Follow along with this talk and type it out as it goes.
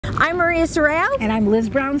I'm Maria Serrao. And I'm Liz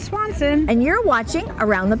Brown Swanson. And you're watching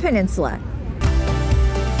Around the Peninsula.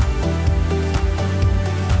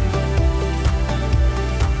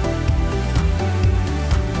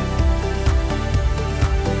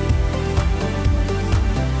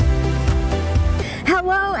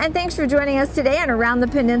 Hello, and thanks for joining us today on Around the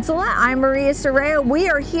Peninsula. I'm Maria Serrao. We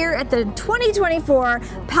are here at the 2024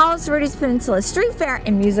 Palos Verdes Peninsula Street Fair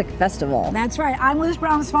and Music Festival. That's right. I'm Liz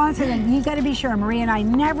Brown Swanson, and you got to be sure, Maria and I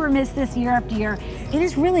never miss this year after year. It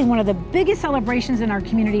is really one of the biggest celebrations in our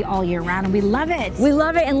community all year round, and we love it. We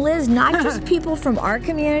love it, and Liz, not just people from our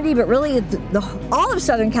community, but really all of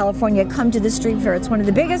Southern California come to the street fair. It's one of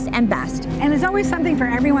the biggest and best. And there's always something for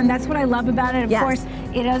everyone. That's what I love about it. Of course,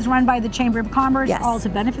 it is run by the Chamber of Commerce, all to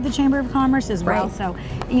benefit the Chamber of Commerce as well. So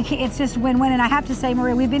it's just win-win. And I have to say,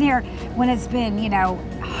 Maria, we've been here when it's been,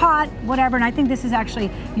 hot, whatever, and I think this is actually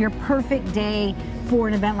your perfect day for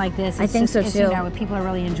an event like this. I think so too. People are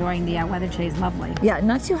really enjoying the weather today. Is lovely. Yeah,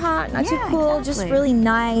 not too hot, not too cool, just really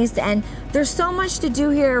nice. And there's so much to do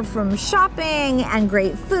here, from shopping and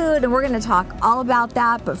great food, and we're going to talk all about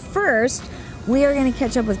that. But first, we are going to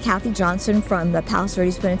catch up with Kathy Johnson from the Palos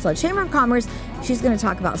Verdes Peninsula Chamber of Commerce. She's going to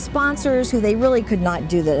talk about sponsors who they really could not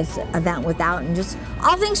do this event without, and just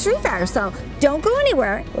all things street fair. So don't go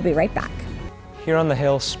anywhere. We'll be right back. Here on the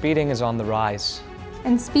hill, speeding is on the rise.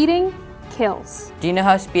 And speeding kills. Do you know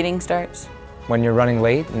how speeding starts? When you're running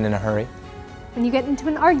late and in a hurry. When you get into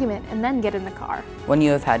an argument and then get in the car. When you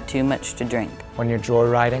have had too much to drink. When you're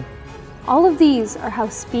joyriding. All of these are how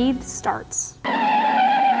speed starts.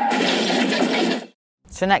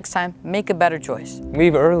 So next time, make a better choice.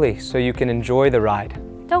 Leave early so you can enjoy the ride.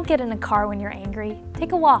 Don't get in a car when you're angry.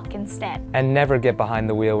 Take a walk instead. And never get behind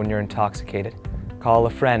the wheel when you're intoxicated. Call a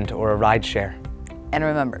friend or a rideshare. And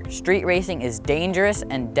remember, street racing is dangerous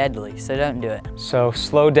and deadly, so don't do it. So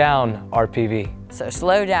slow down, RPV. So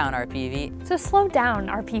slow down, RPV. So slow down,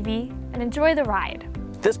 RPV, and enjoy the ride.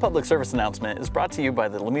 This public service announcement is brought to you by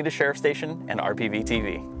the Lomita Sheriff Station and RPV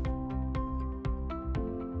TV.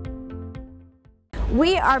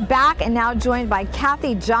 We are back and now joined by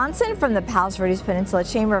Kathy Johnson from the Palos Verdes Peninsula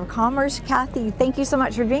Chamber of Commerce. Kathy, thank you so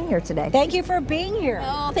much for being here today. Thank you for being here.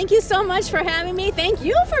 Oh, thank you so much for having me. Thank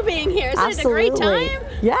you for being here. Isn't it a great time?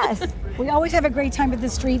 Yes. We always have a great time at the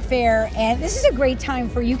street fair, and this is a great time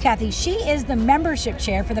for you, Kathy. She is the membership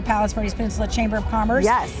chair for the Palos Verdes Peninsula Chamber of Commerce.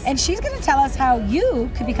 Yes. And she's going to tell us how you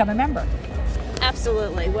could become a member.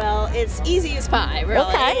 Absolutely. Well, it's easy as pie, really.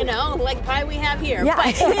 Okay. Like pie we have here. Yeah. But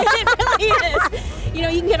it really is.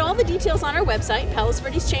 You can get all the details on our website,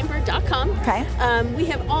 palosverdeschamber.com. Okay. We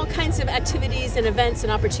have all kinds of activities and events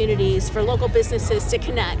and opportunities for local businesses to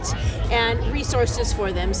connect and resources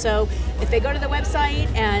for them. So if they go to the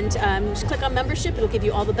website and just click on membership, it'll give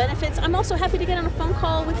you all the benefits. I'm also happy to get on a phone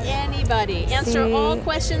call with anybody, answer all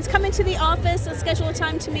questions, come into the office and schedule a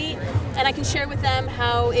time to meet, and I can share with them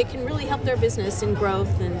how it can really help their business and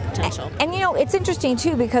growth and potential. And it's interesting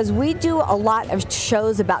too, because we do a lot of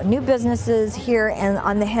shows about new businesses here and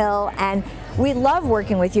on the hill, and we love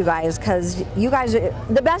working with you guys because you guys are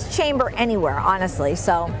the best chamber anywhere, honestly.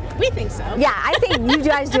 So we think so. Yeah, I think you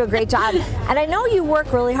guys do a great job, and I know you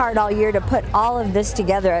work really hard all year to put all of this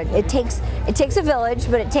together. It takes a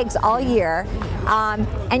village, but it takes all year.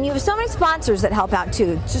 And you have so many sponsors that help out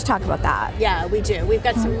too. Just talk about that. Yeah, we do. We've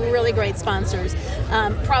got some really great sponsors.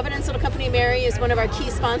 Providence Little Company Mary is one of our key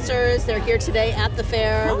sponsors. They're here today at the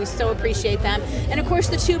fair. We so appreciate them. And of course,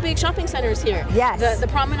 the two big shopping centers here. Yes. The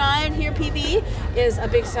Promenade here, PV, is a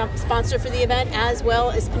big sponsor for the event, as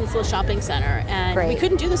well as Peninsula Shopping Center. And we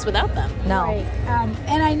couldn't do this without them. No. Right.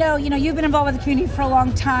 And I know, you've been involved with the community for a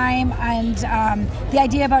long time, and the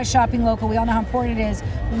idea about shopping local, we all know how important it is.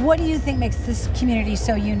 What do you think makes this community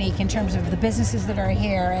so unique in terms of the businesses that are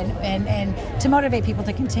here and to motivate people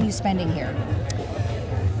to continue spending here?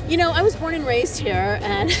 I was born and raised here,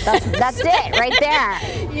 and that's it right there.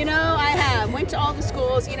 I went to all the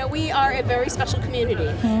schools. We are a very special community,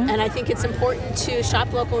 and I think it's important to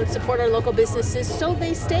shop local and support our local businesses so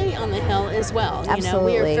they stay on the hill as well.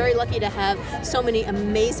 Absolutely. We are very lucky to have so many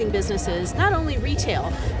amazing businesses, not only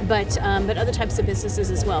retail, but other types of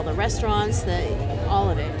businesses as well. The restaurants, all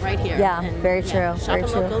of it, right here. Yeah, and, very true. Shopping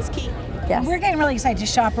local is key. Yes. We're getting really excited to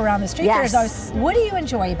shop around the street fairs. What do you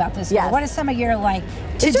enjoy about this? Yes. What is some of your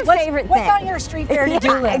What's your favorite thing? What's on your street fair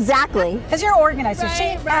to-do list? Exactly. Because you're organized, so she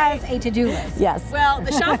has a to-do list. Yes. Well,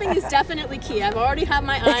 the shopping is definitely key. I've already had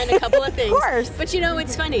my eye on a couple of things. Of course. But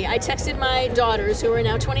it's funny. I texted my daughters, who are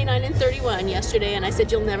now 29 and 31, yesterday, and I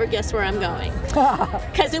said, you'll never guess where I'm going.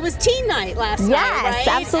 Because it was teen night last night, right? Yes,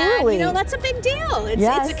 absolutely. And, that's a big deal.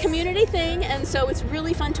 It's a community thing, and so it's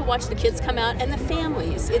really fun to watch the kids come out and the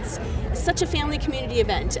families. such a family community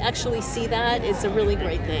event. To actually see that is a really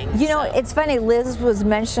great thing. You know, it's funny, Liz was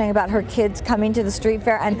mentioning about her kids coming to the street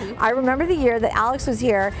fair, and I remember the year that Alex was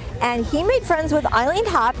here, and he made friends with Eileen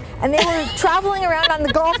Hopp, and they were traveling around on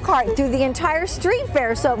the golf cart through the entire street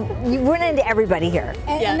fair, so you run into everybody here.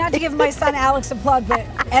 And not to give my son Alex a plug, but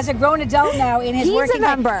as a grown adult now in his working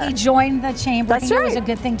life, he joined the chamber. I think it was a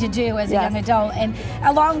good thing to do as a young adult, and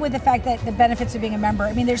along with the fact that the benefits of being a member,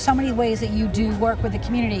 I mean, there's so many ways that you do work with the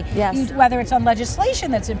community, whether it's on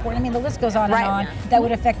legislation that's important. I mean, the list goes on and on that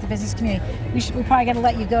would affect the business community. We probably got to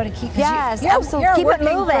let you go to keep. Absolutely. You're keep it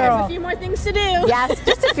moving. There's a few more things to do. Yes,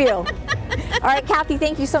 just a few. All right, Kathy,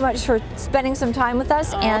 thank you so much for spending some time with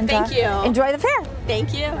us, and thank you. Enjoy the fair.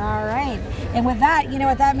 Thank you. All right. And with that, you know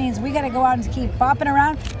what that means? We got to go out and keep bopping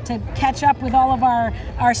around to catch up with all of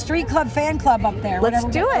our street club fan club up there. Let's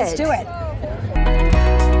do it. Let's do it.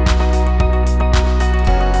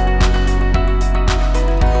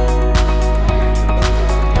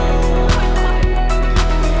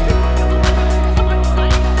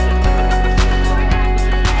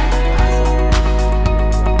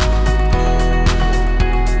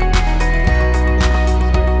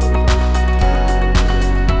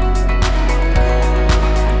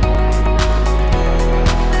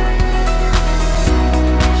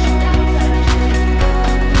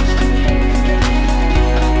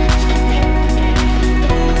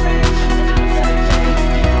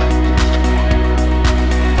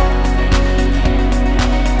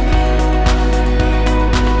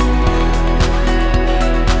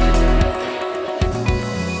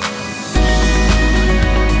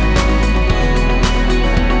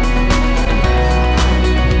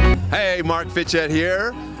 Fitchett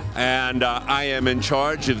here, and I am in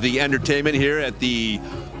charge of the entertainment here at the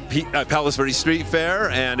Palos Verdes Street Fair,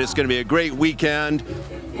 and it's going to be a great weekend.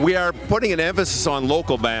 We are putting an emphasis on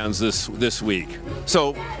local bands this week.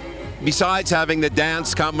 So besides having the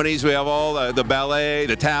dance companies, we have all the ballet,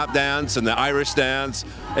 the tap dance, and the Irish dance,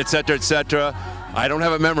 etc., etc. I don't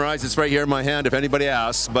have it memorized. It's right here in my hand if anybody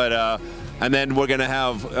asks. But and then we're going to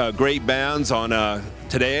have great bands on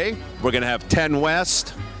today. We're going to have 10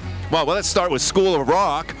 West. Well, let's start with School of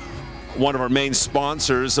Rock, one of our main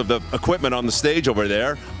sponsors of the equipment on the stage over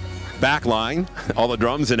there, backline, all the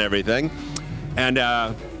drums and everything, and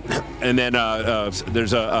then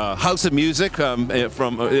there's a House of Music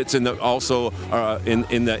it's in the also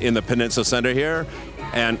in the Peninsula Center here,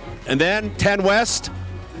 and then 10 West,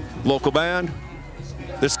 local band,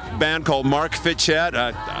 this band called Mark Fitchett.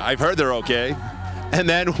 I've heard they're okay. And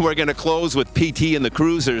then we're going to close with PT and the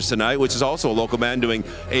Cruisers tonight, which is also a local band doing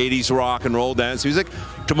 80s rock and roll dance music.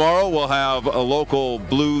 Tomorrow we'll have a local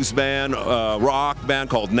blues band, rock band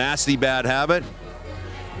called Nasty Bad Habit.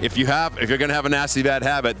 If you're going to have a nasty bad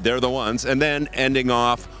habit, they're the ones. And then ending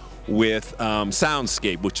off with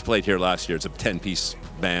Soundscape, which played here last year. It's a 10-piece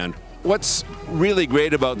band. What's really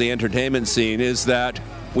great about the entertainment scene is that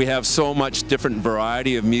we have so much different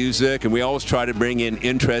variety of music, and we always try to bring in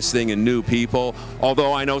interesting and new people.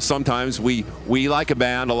 Although I know sometimes we like a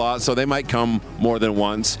band a lot, so they might come more than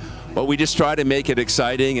once. But we just try to make it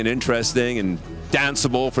exciting and interesting and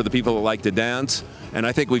danceable for the people that like to dance. And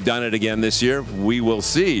I think we've done it again this year. We will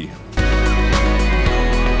see.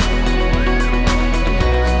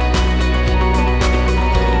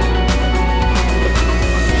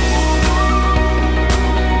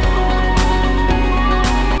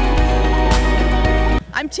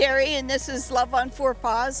 I'm Terry, and this is Love on Four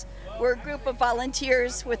Paws. We're a group of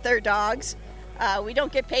volunteers with their dogs. We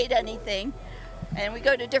don't get paid anything, and we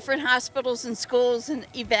go to different hospitals and schools and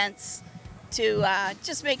events to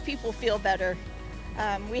just make people feel better.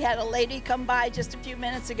 We had a lady come by just a few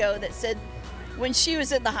minutes ago that said when she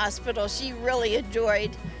was in the hospital, she really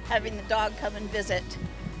enjoyed having the dog come and visit.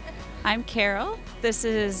 I'm Carol. This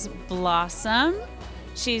is Blossom.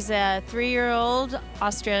 She's a 3-year-old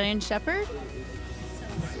Australian Shepherd.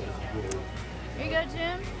 Here you go,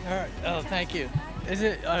 Jim. All right. Oh, thank you.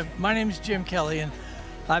 My name is Jim Kelly, and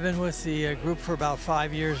I've been with the group for about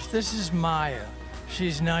 5 years. This is Maya.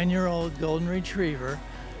 She's a 9-year-old golden retriever,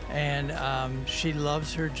 and she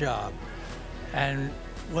loves her job. And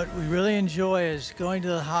what we really enjoy is going to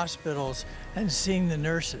the hospitals and seeing the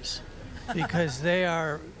nurses, because they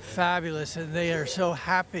are fabulous and they are so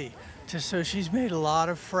happy. So she's made a lot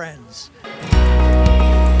of friends.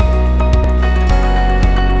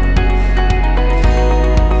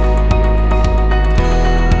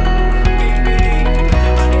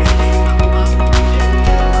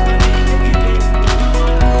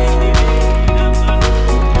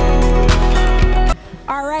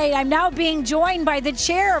 I'm now being joined by the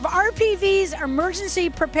chair of RPV's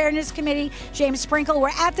Emergency Preparedness Committee, James Sprinkle. We're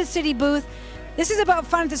at the city booth. This is about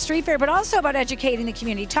fun at the street fair, but also about educating the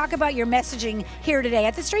community. Talk about your messaging here today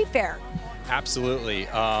at the street fair. Absolutely.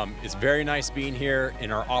 It's very nice being here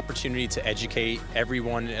and our opportunity to educate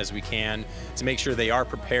everyone as we can to make sure they are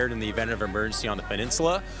prepared in the event of emergency on the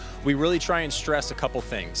peninsula. We really try and stress a couple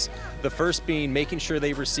things. The first being making sure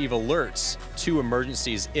they receive alerts to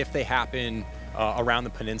emergencies if they happen around the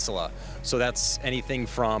peninsula. So that's anything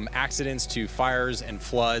from accidents to fires and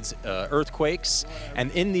floods, earthquakes, and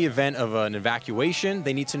in the event of an evacuation,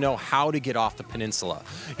 they need to know how to get off the peninsula.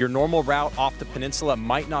 Your normal route off the peninsula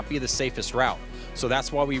might not be the safest route. So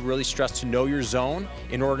that's why we really stress to know your zone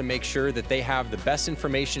in order to make sure that they have the best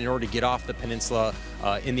information in order to get off the peninsula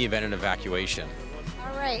in the event of an evacuation.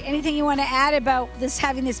 All right, anything you want to add about this,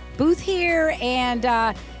 having this booth here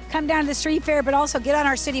and come down to the street fair, but also get on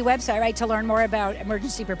our city website, right, to learn more about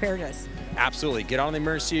emergency preparedness? Absolutely. Get on the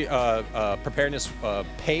emergency preparedness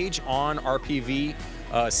page on rpvca.gov,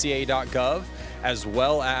 as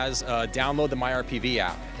well as download the MyRPV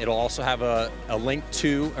app. It'll also have a link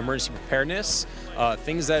to emergency preparedness.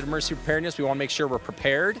 Things that emergency preparedness, we want to make sure we're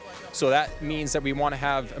prepared. So that means that we want to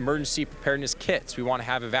have emergency preparedness kits. We want to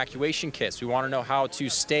have evacuation kits. We want to know how to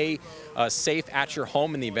stay safe at your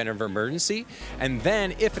home in the event of an emergency. And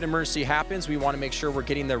then if an emergency happens, we want to make sure we're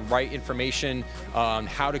getting the right information on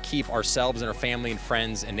how to keep ourselves and our family and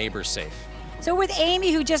friends and neighbors safe. So with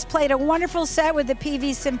Amy, who just played a wonderful set with the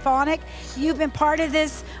PV Symphonic, you've been part of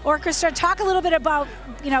this orchestra. Talk a little bit about,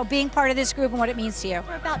 being part of this group and what it means to you.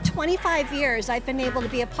 For about 25 years, I've been able to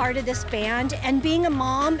be a part of this band, and being a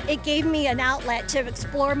mom, it gave me an outlet to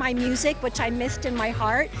explore my music, which I missed in my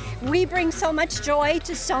heart. We bring so much joy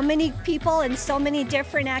to so many people and so many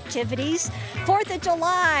different activities. 4th of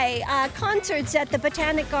July, concerts at the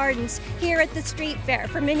Botanic Gardens here at the street fair.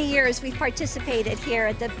 For many years, we've participated here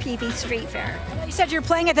at the PV Street Fair. You said you're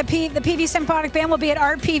playing at the PV Symphonic Band will be at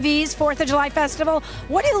RPV's 4th of July Festival.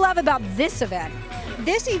 What do you love about this event?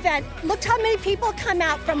 This event, look how many people come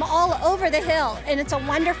out from all over the hill, and it's a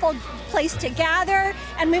wonderful place to gather,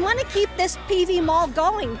 and we want to keep this PV Mall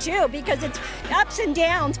going too, because it's ups and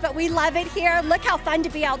downs, but we love it here. Look how fun to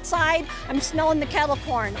be outside. I'm smelling the kettle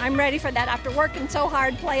corn. I'm ready for that after working so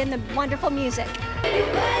hard playing the wonderful music.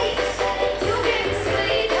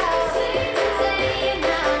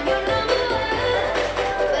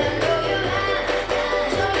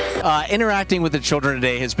 Interacting with the children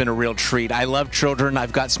today has been a real treat. I love children.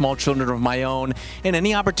 I've got small children of my own, and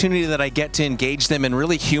any opportunity that I get to engage them and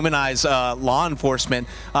really humanize law enforcement,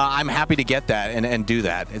 I'm happy to get that and do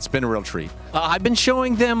that. It's been a real treat. I've been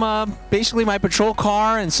showing them basically my patrol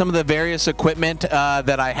car and some of the various equipment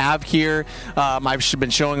that I have here. I've been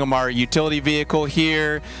showing them our utility vehicle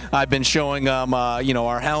here. I've been showing them,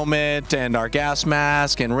 our helmet and our gas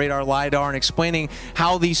mask and radar LiDAR, and explaining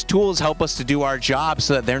how these tools help us to do our job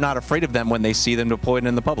so that they're not afraid of them when they see them deployed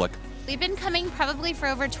in the public. We've been coming probably for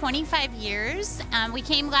over 25 years. We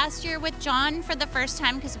came last year with John for the first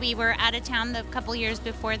time because we were out of town the couple years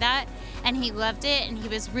before that, and he loved it, and he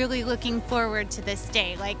was really looking forward to this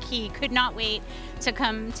day. Like, he could not wait to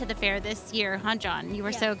come to the fair this year, huh, John? You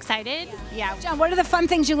were so excited? Yeah. John, what are the fun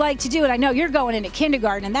things you like to do? And I know you're going into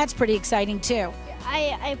kindergarten, and that's pretty exciting too.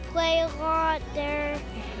 I play a lot there.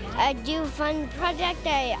 I do fun project.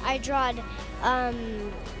 I draw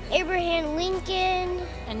Abraham Lincoln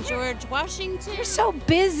and George Washington. You're so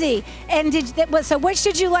busy. And so which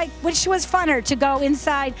did you like? Which was funner, to go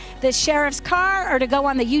inside the sheriff's car or to go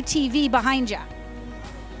on the UTV behind you?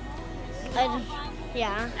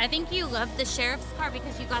 Yeah. I think you loved the sheriff's car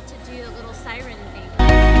because you got to do a little siren thing.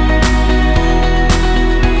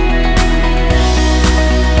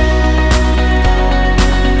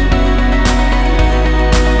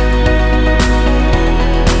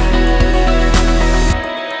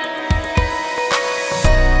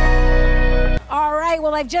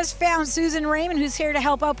 Well, I've just found Susan Raymond, who's here to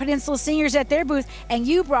help out Peninsula Seniors at their booth, and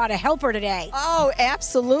you brought a helper today. Oh,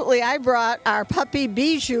 absolutely. I brought our puppy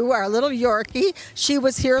Bijou, our little Yorkie. She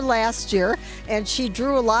was here last year, and she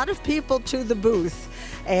drew a lot of people to the booth.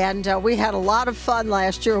 And we had a lot of fun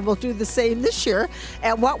last year, and we'll do the same this year.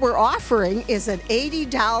 And what we're offering is an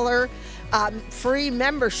 $80 free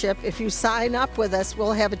membership. If you sign up with us,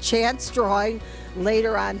 we'll have a chance drawing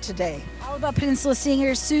later on today. All about Peninsula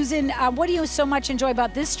Seniors. Susan, what do you so much enjoy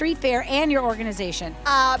about this street fair and your organization?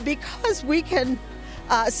 Because we can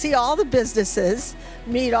see all the businesses,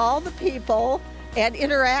 meet all the people, and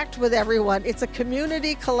interact with everyone. It's a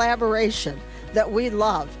community collaboration that we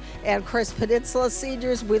love. And of course, Peninsula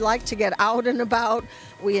Seniors, we like to get out and about.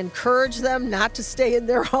 We encourage them not to stay in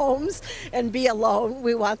their homes and be alone.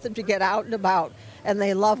 We want them to get out and about. And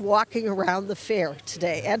they love walking around the fair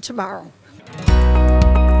today and tomorrow.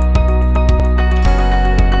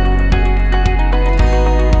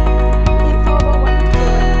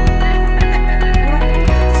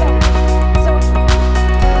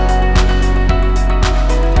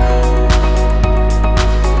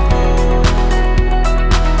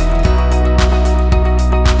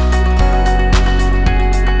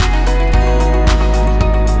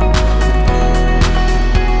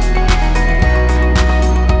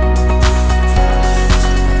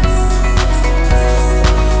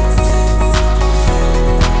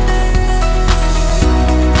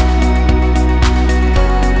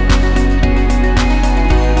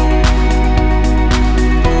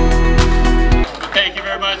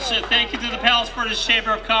 Palos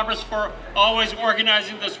Chamber of Commerce for always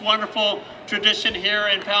organizing this wonderful tradition here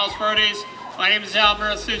in Palos Verdes. My name is Al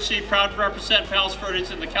Marasucci, proud to represent Palos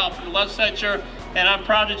Verdes in the California Legislature, and I'm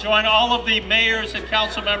proud to join all of the mayors and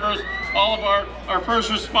council members, all of our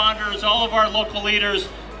first responders, all of our local leaders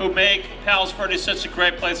who make Palos Verdes such a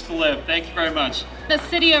great place to live. Thank you very much. The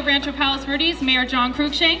City of Rancho Palos Verdes, Mayor John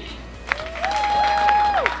Cruikshank,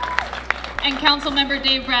 and Council Member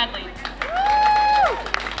Dave Bradley.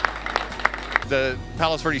 The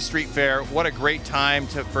Palos Verdes Street Fair, what a great time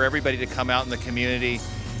for everybody to come out in the community.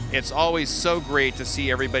 It's always so great to see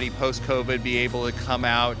everybody post-COVID be able to come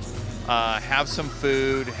out, have some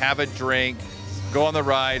food, have a drink, go on the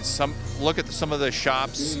rides, look at some of the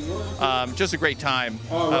shops. Just a great time.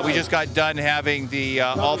 We just got done having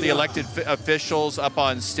all the elected officials up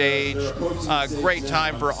on stage. Great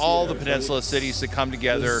time for all the Peninsula cities to come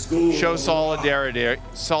together, show solidarity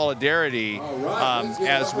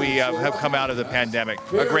as we have come out of the pandemic.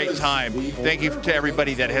 A great time. Thank you to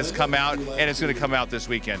everybody that has come out and is going to come out this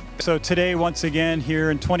weekend. So today, once again,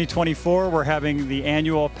 here in 2024, we're having the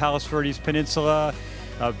annual Palos Verdes Peninsula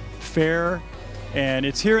Fair. And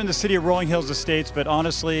it's here in the city of Rolling Hills Estates, but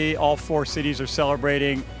honestly, all 4 cities are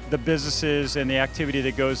celebrating the businesses and the activity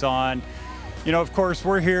that goes on. You know, of course,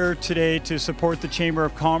 we're here today to support the Chamber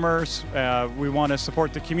of Commerce. We want to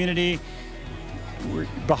support the community.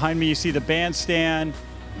 Behind me, you see the bandstand.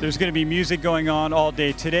 There's going to be music going on all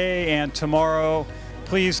day today and tomorrow.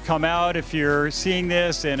 Please come out if you're seeing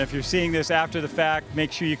this, and if you're seeing this after the fact,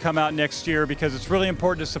 make sure you come out next year because it's really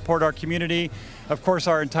important to support our community. Of course,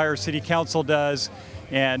 our entire city council does,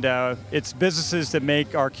 and it's businesses that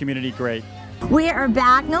make our community great. We are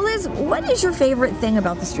back. Now, Liz, what is your favorite thing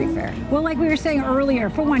about the street fair? Well, like we were saying earlier,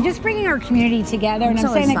 for one, just bringing our community together. And I'm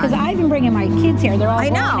saying that because I've been bringing my kids here. They're all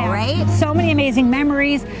grown now. Right? So many amazing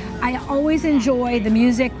memories. I always enjoy the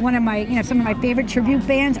music. One of my, some of my favorite tribute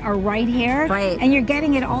bands are right here. Right. And you're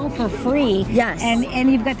getting it all for free. Yes.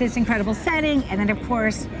 And you've got this incredible setting. And then, of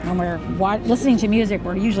course, when we're listening to music,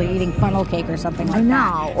 we're usually eating funnel cake or something like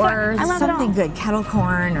that. I know, or something good, kettle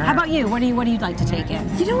corn. Or... How about you? What do you like to take in?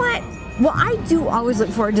 You know what? Well, I do always look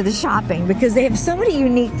forward to the shopping because they have so many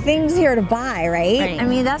unique things here to buy, right? I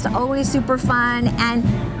mean, that's always super fun. And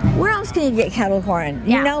where else can you get kettle corn?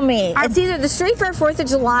 You know me. It's either the street fair, 4th of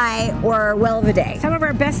July, or Well of a Day. Some of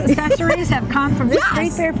our best accessories have come from this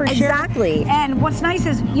street fair for sure. Exactly. And what's nice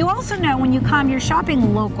is you also know when you come, you're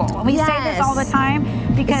shopping local. And we say this all the time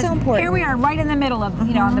because here we are right in the middle of,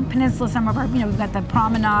 on the peninsula, some of our, we've got the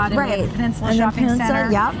promenade and we have the Peninsula Shopping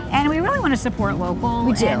Center. Yep. And we really want to support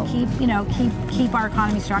local and keep our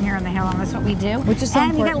economy strong here on the hill, and that's what we do. Which is so important.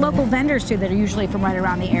 And you get local right? vendors too that are usually from right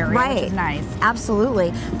around the area, which is nice.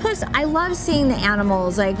 Absolutely. Plus, I love seeing the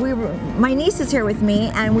animals. Like my niece is here with me,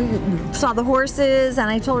 and we saw the horses, and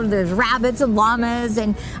I told her there's rabbits and llamas,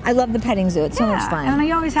 and I love the petting zoo. It's so much fun. And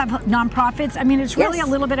you always have nonprofits. I mean, it's really a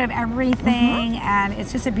little bit of everything, and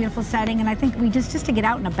it's just a beautiful setting. And I think we just to get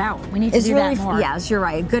out and about, we need to do that more. Yes, you're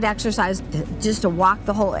right. Good exercise just to walk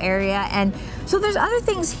the whole area, and so there's other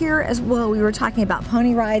things here as well. We were talking about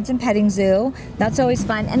pony rides and petting zoo. That's always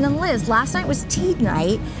fun. And then Liz, last night was teen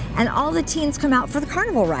night, and all the teens come out for the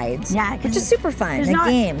carnival rides. Yeah, which is super fun. And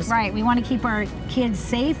games. Right. We want to keep our kids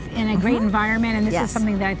safe in a great environment, and this is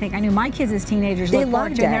something that I knew my kids as teenagers they look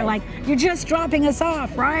forward to. And they're like, "You're just dropping us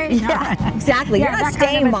off, right?" Yeah, exactly. You're not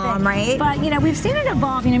staying, Mom, right? But we've seen it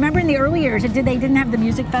evolve. Remember in the early years, they didn't have the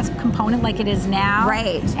Music Fest component like it is now.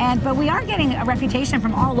 Right. But we are getting a reputation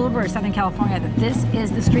from all over Southern California that this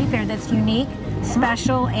is the street fair that's unique,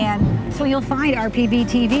 special, and so you'll find RPV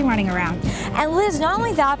TV running around. And Liz, not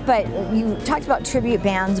only that, but you talked about tribute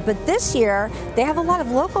bands, but this year they have a lot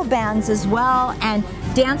of local bands as well, and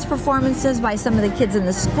dance performances by some of the kids in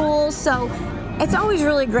the schools. So it's always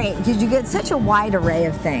really great because you get such a wide array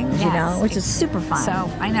of things, which is super fun.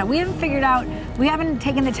 So I know we haven't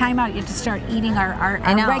taken the time out yet to start eating our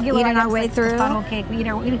regular eating our way through funnel cake.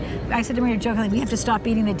 I said to Maria jokingly, we have to stop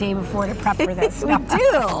eating the day before to prep for this. We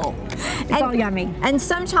do. It's all yummy. And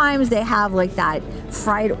sometimes they have like that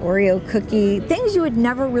fried Oreo cookie, things you would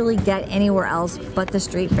never really get anywhere else but the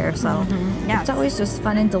street fair. So it's always just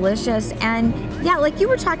fun and delicious. And yeah, like you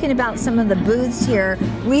were talking about some of the booths here.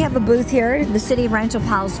 We have a booth here, the City of Rancho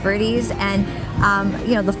Palos Verdes, and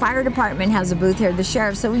the fire department has a booth here, the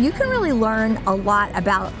sheriff. So you can really learn a lot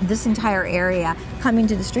about this entire area coming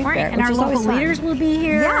to the street fair. And our local leaders will be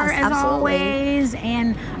here as absolutely. Always.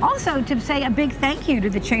 And also to say a big thank you to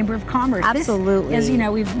the Chamber of Commerce. Absolutely. As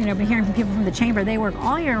we've been hearing from people from the Chamber, they work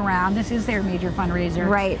all year round. This is their major fundraiser.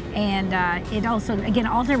 Right. And it also, again,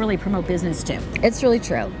 all to really promote business too. It's really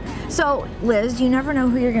true. So Liz, you never know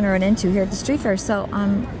who you're going to run into here at the street fair. So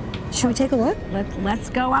Should we take a look? Let's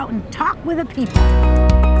go out and talk with the people.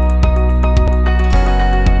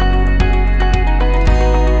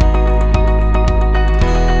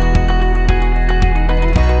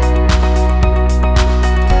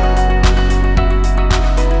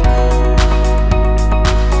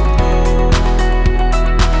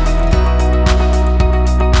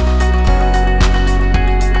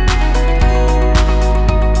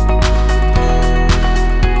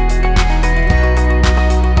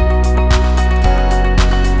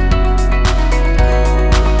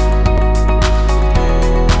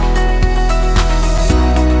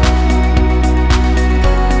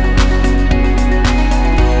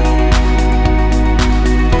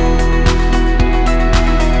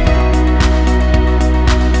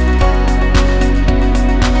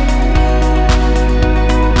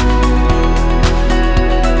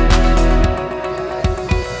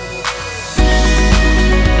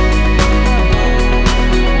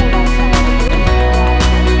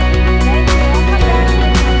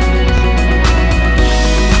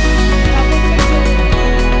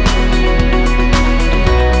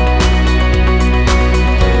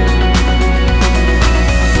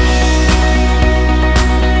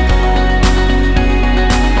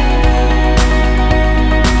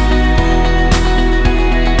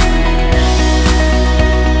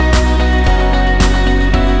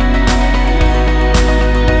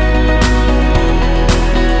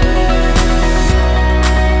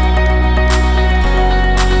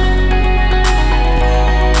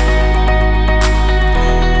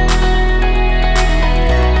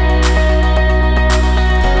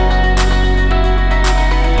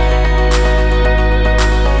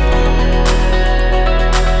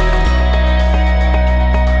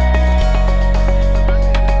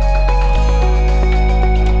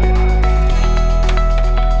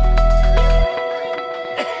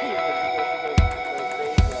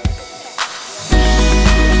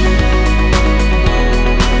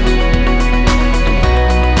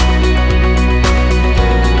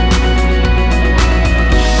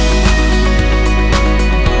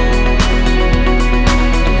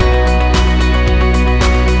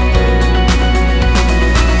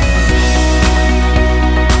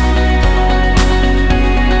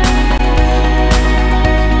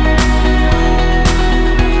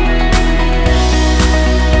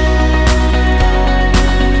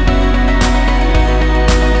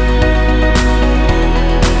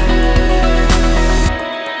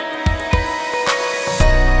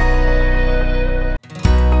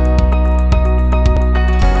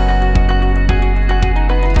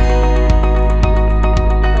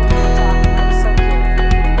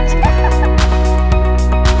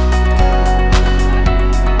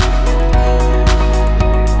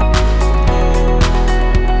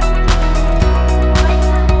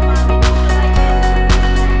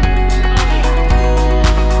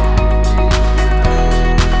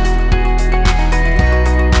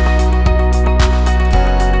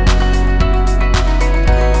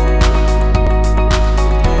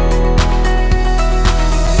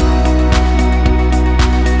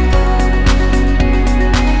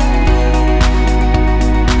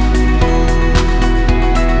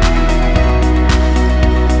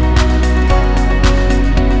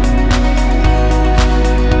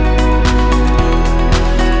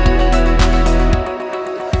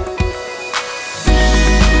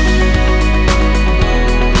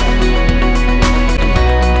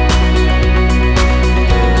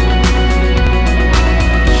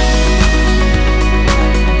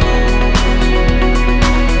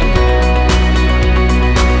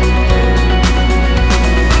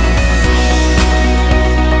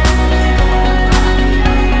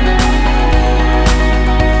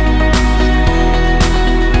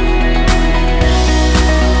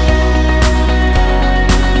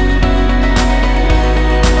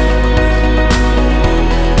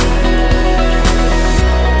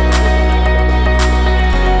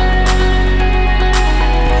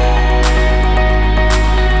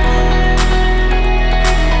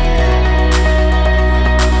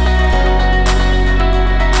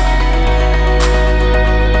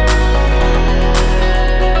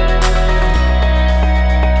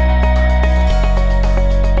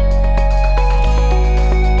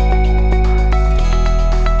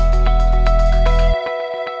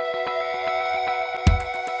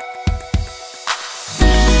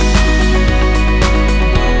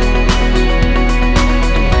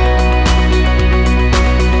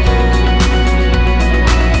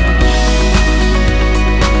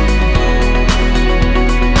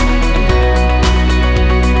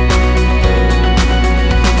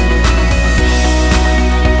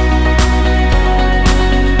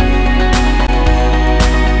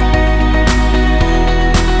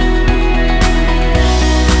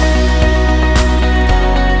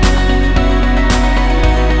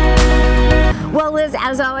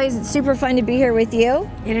 as always, it's super fun to be here with you.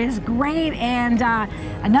 It is great, and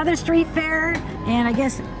another street fair, and I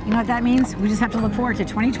guess, you know what that means? We just have to look forward to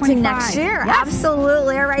 2025. To next year, yes.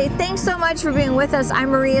 Absolutely. All right, thanks so much for being with us. I'm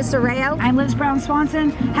Maria Serrao. I'm Liz Brown Swanson.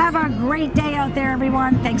 Have a great day out there,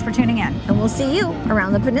 everyone. Thanks for tuning in. And we'll see you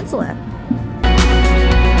around the peninsula.